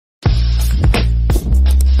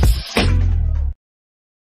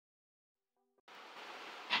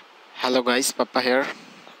Hello guys, Papa here.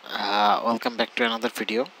 Welcome back to another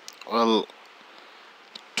video. Well,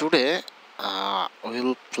 today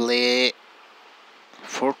we'll play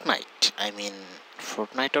Fortnite.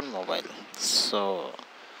 Fortnite on mobile. So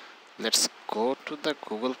let's go to the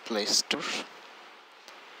Google Play Store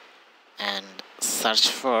and search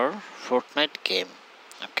for Fortnite game.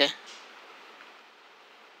 Okay.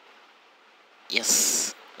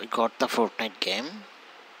 Yes, we got the Fortnite game.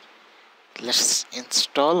 Let's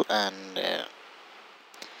install and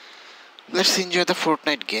let's enjoy the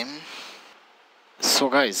Fortnite game. So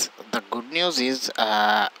guys, the good news is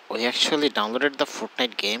we actually downloaded the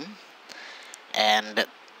Fortnite game and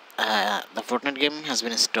the Fortnite game has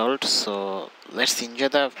been installed. So let's enjoy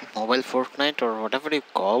the mobile Fortnite or whatever you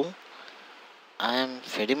call. I am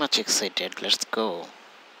very much excited. Let's go.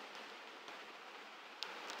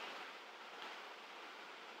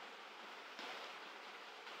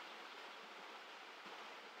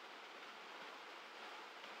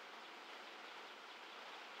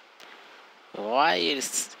 Why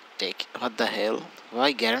is take what the hell?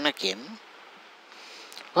 Why Garena came?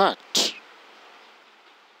 What?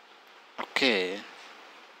 Okay.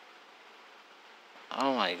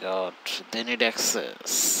 Oh my god, they need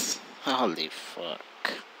access. Holy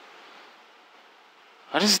fuck.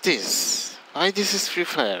 What is this? Why this is Free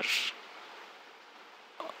Fire?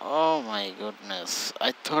 Oh my goodness.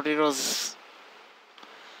 I thought it was...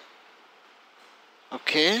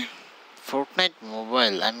 Okay. Fortnite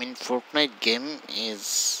mobile. Fortnite game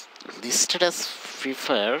is listed as Free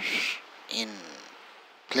Fire in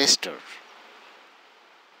Play Store.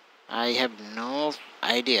 I have no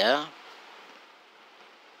idea.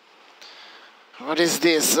 What is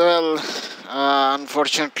this? Well,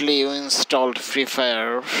 unfortunately you installed Free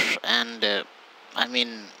Fire and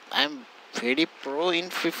I'm very pro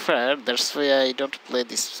in Free Fire, that's why I don't play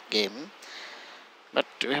this game, but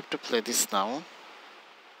we have to play this now.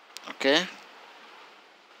 Okay,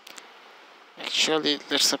 actually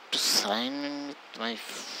let's have to sign in with my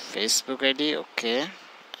Facebook ID. Okay,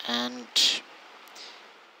 and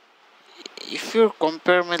if you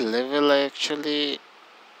compare my level, I actually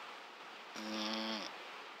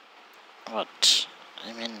what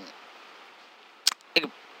a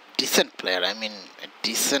decent player.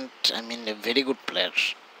 A very good player.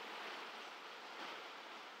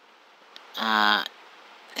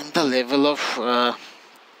 In the level of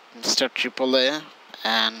Mr. AAA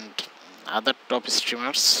and other top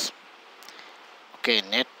streamers. Okay,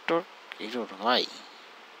 network error. Why?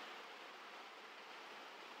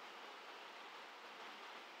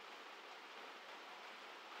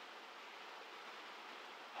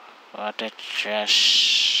 What a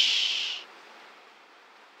trash.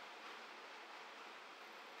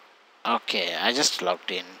 Okay, I just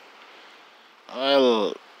logged in.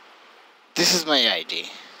 Well, this is my ID.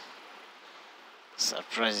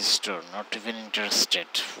 Surprise store, not even interested.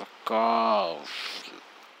 Fuck off.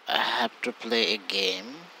 I have to play a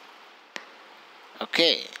game.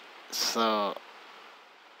 Okay, so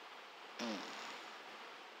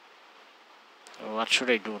what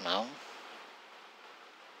should I do now?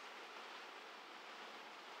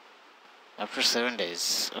 After 7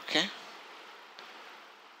 days, okay.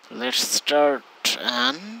 Let's start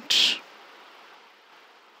and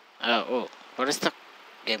oh, what is the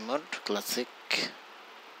game mode? Classic.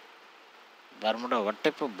 Bermuda. What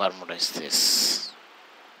type of Bermuda is this?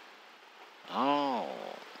 Oh,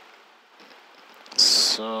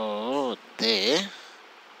 so they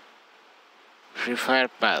Free Fire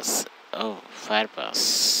Pass. Oh, Fire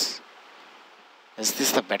Pass. Is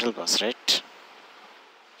this the Battle Pass, right?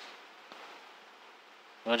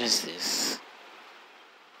 What is this?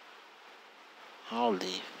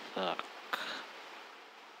 Holy fuck.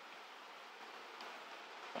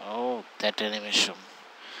 Oh, that animation.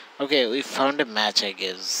 Okay, we found a match, I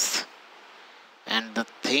guess. And the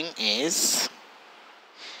thing is,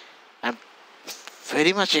 I'm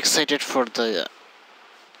very much excited for the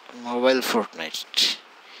mobile Fortnite.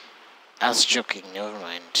 As joking, never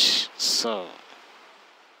mind. So,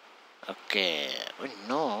 okay, we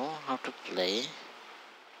know how to play.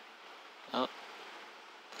 Oh,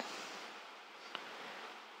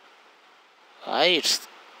 why it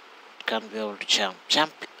can't be able to jump?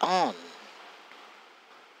 Jump on.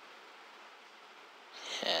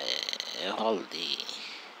 Holy.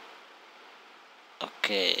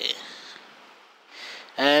 Okay.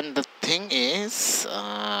 And the thing is,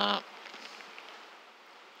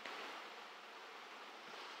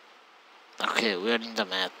 okay, we are in the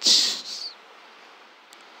match.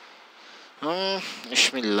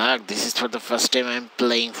 Wish me luck. This is for the first time I'm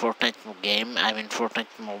playing Fortnite game.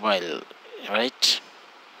 Fortnite mobile, right?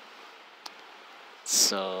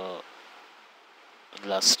 So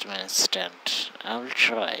last man stand. I will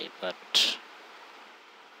try, but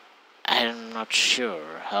I'm not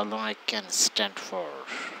sure how long I can stand for.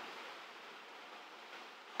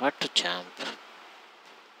 What to jump?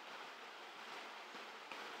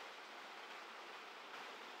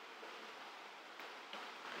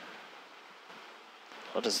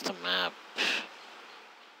 What is the map?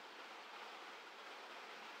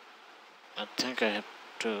 I think I have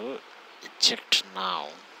to eject now.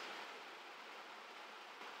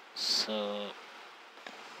 So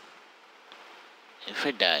if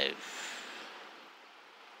I dive,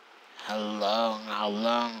 how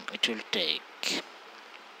long it will take?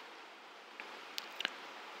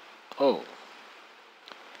 Oh,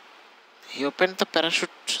 he opened the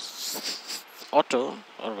parachute auto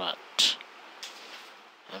or what?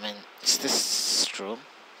 I mean, is this true?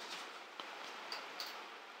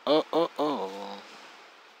 Oh.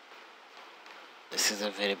 This is a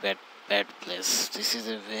very bad place. This is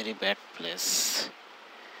a very bad place.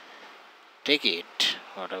 Take it.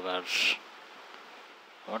 Whatever.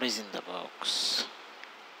 What is in the box?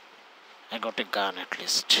 I got a gun at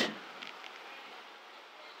least.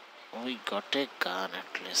 We got a gun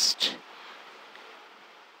at least.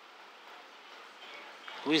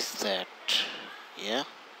 Who is that? Yeah?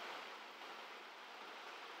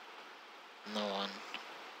 No one.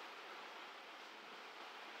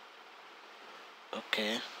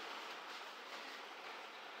 Okay.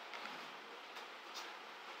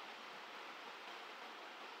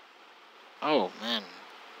 Oh man.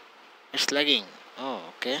 It's lagging. Oh,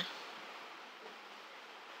 okay.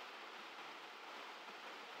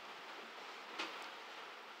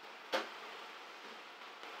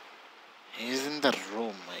 He's in the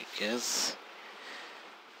room, I guess.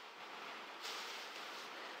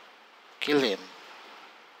 Kill him.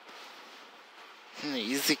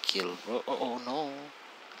 Easy kill, bro. Oh no.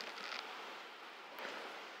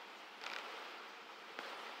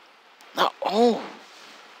 No. Oh.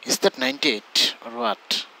 Is that 98 or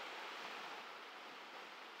what?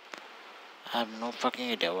 I have no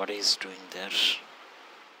fucking idea what he's doing there.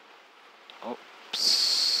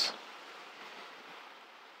 Oops.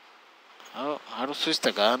 Oh, how to switch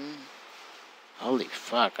the gun? Holy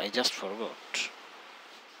fuck, I just forgot.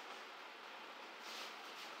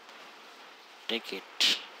 Take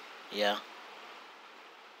it. Yeah.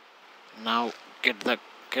 Now get the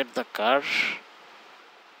car.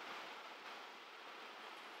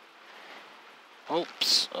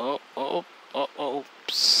 Oops.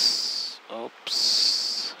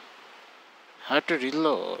 Oops. How to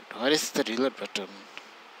reload? Where is the reload button?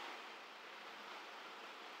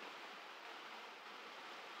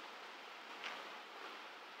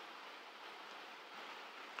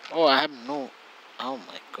 Oh, I have no. Oh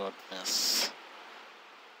my goodness.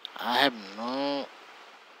 I have no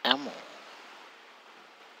ammo.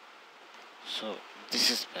 So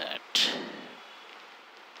this is bad.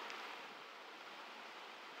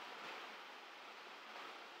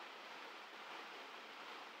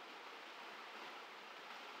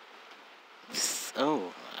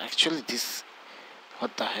 Oh, actually this,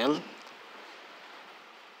 what the hell?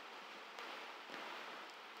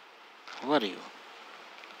 Who are you?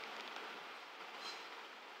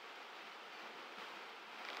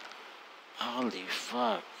 Holy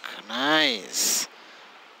fuck, nice.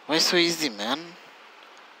 Why so easy, man?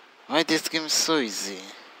 Why this game is so easy?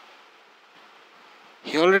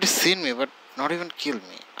 He already seen me but not even killed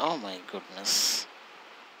me. Oh my goodness.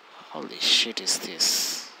 Holy shit is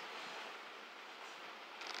this?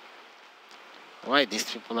 Why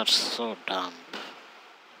these people are so dumb?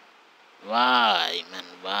 Why, man,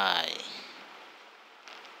 why?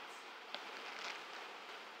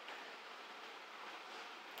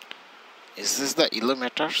 Is this the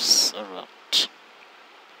illuminators or what?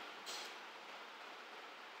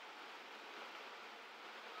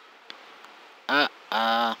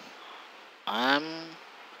 I'm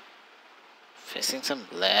facing some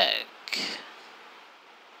lag,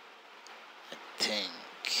 I think.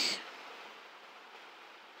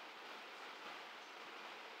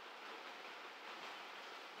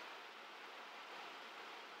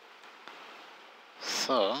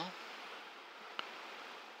 So,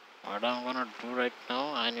 what I'm gonna do right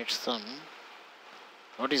now, I need some.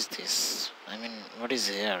 What is this? I mean, what is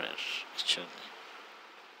here actually?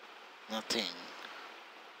 Nothing.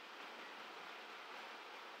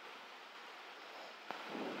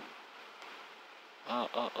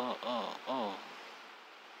 Oh.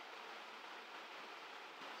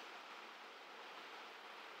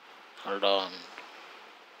 Hold on.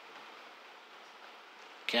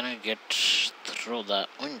 Can I get through the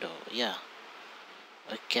window? Yeah,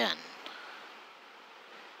 I can.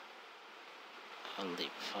 Holy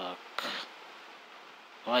fuck.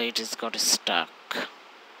 Why it is got stuck?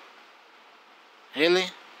 Really?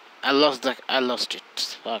 I lost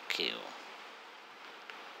it. Fuck you.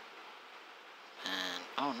 And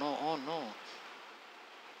oh no, oh no.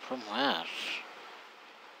 From where?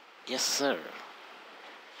 Yes sir.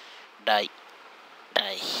 Die.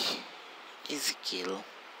 Die. Easy kill.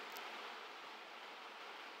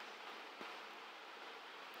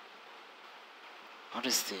 What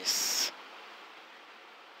is this?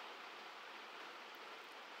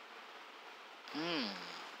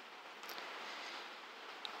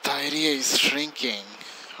 The area is shrinking.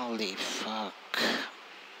 Holy fuck.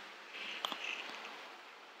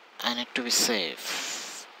 I need to be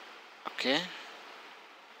safe. Okay.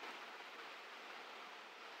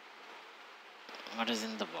 What is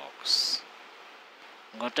in the box?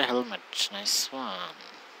 Got a helmet. Nice one.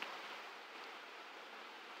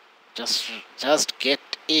 Just get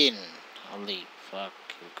in. Holy fuck,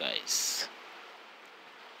 you guys.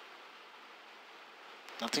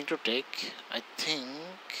 Nothing to take. I think.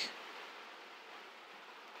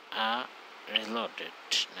 Reloaded.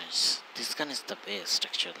 Nice. This gun is the best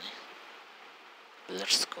actually.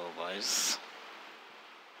 Let's go, boys.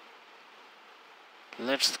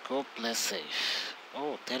 Let's go play safe.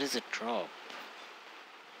 Oh, there is a drop.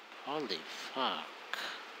 Holy fuck.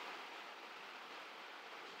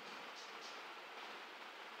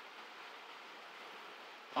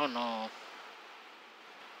 Oh no.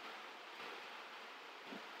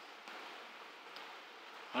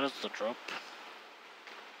 What is the drop?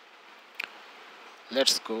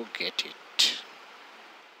 Let's go get it.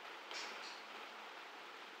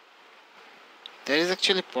 There is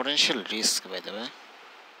actually potential risk, by the way.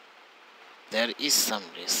 There is some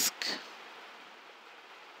risk.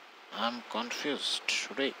 I'm confused.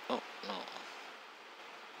 Should I? Oh no.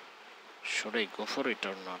 Should I go for it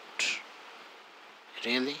or not?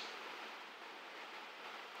 Really?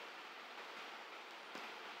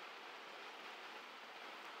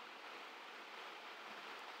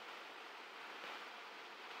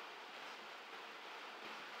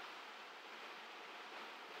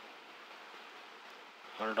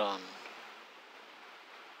 Hold on.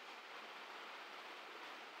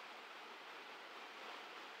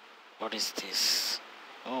 What is this?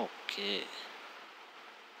 Okay.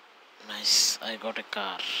 Nice. I got a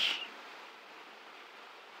car.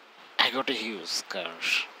 I got a huge car.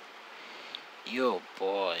 Yo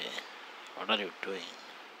boy. What are you doing?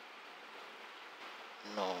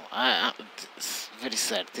 No. It's very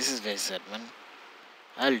sad. This is very sad, man.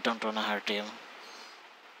 I don't wanna hurt him.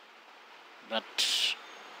 But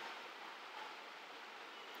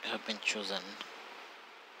you have been chosen.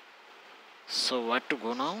 So where to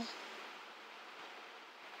go now?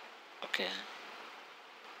 Okay.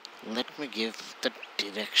 Let me give the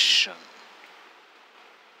direction.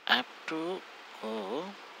 I have to go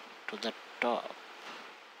to the top.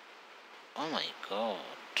 Oh my god.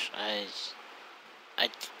 I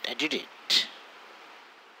did it.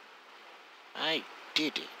 I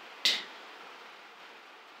did it.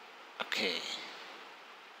 Okay.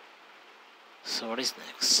 So what is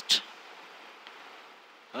next?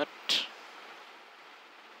 What?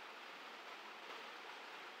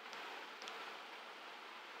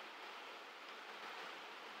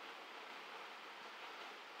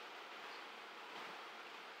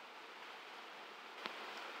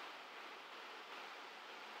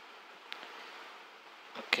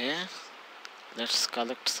 Okay, let's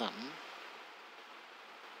collect some.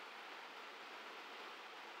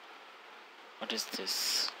 What is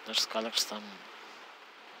this? Let's collect some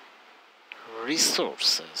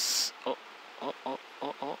resources. Oh, oh, oh,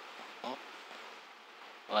 oh, oh, oh.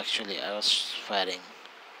 Oh, actually, I was firing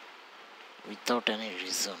without any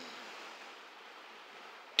reason.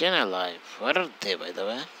 10 alive. Where are they, by the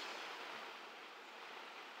way?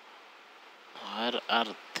 Where are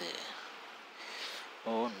they?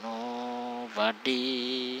 Oh no,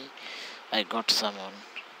 buddy. I got someone.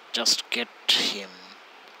 Just get him.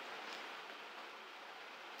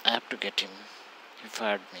 I have to get him. He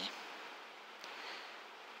fired me.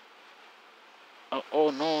 Oh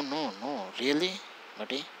no, no, no. Really,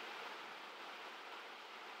 buddy?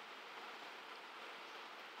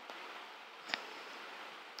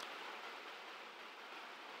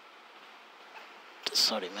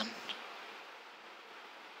 Sorry, man.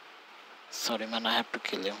 Sorry, man. I have to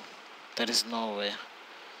kill you. There is no way.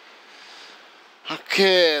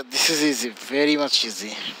 Okay, this is easy. Very much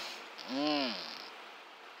easy.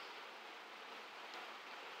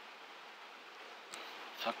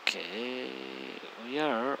 Okay, we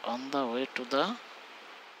are on the way to the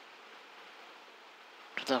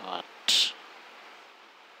what?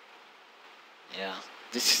 Yeah,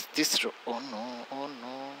 this oh no, oh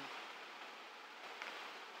no.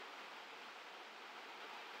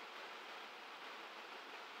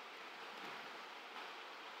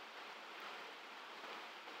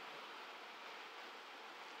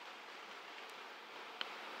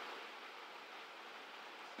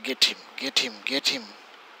 Get him, get him, get him.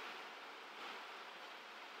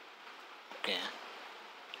 Okay.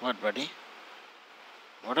 What, buddy?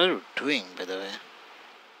 What are you doing, by the way?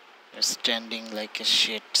 You're standing like a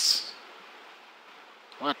shit.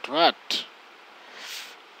 What?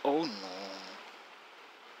 Oh no.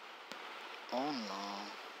 Oh no.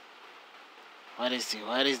 Where is he?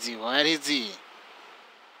 Where is he? Where is he?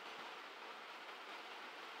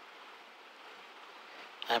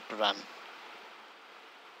 I have to run.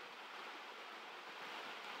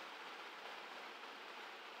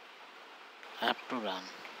 I have to run.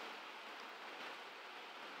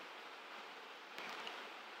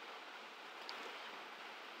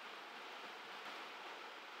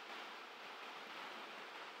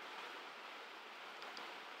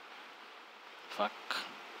 Fuck.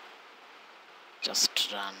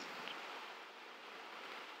 Just run.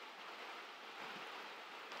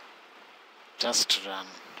 Just run.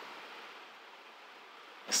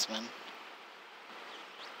 Yes, man.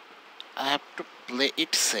 I have to play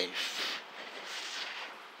it safe.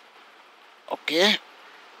 Okay.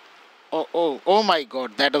 Oh my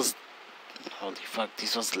god, that was... Holy fuck,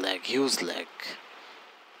 this was lag, huge lag.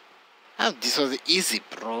 This was easy,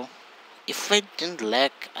 bro. If I didn't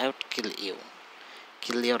lag, I would kill you.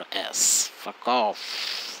 Kill your ass. Fuck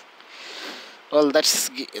off. Well, that's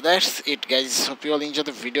it, guys. Hope you all enjoyed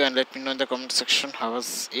the video and let me know in the comment section how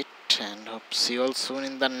was it. And hope see you all soon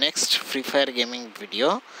in the next Free Fire gaming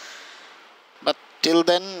video. But till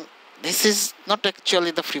then, this is not actually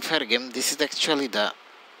the Free Fire game. This is actually the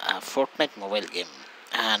Fortnite mobile game.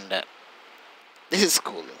 And this is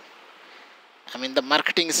cool. I mean, the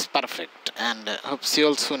marketing is perfect. And hope see you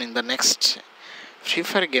all soon in the next Free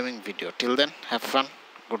Fire gaming video. Till then, have fun.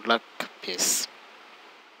 Good luck. Peace.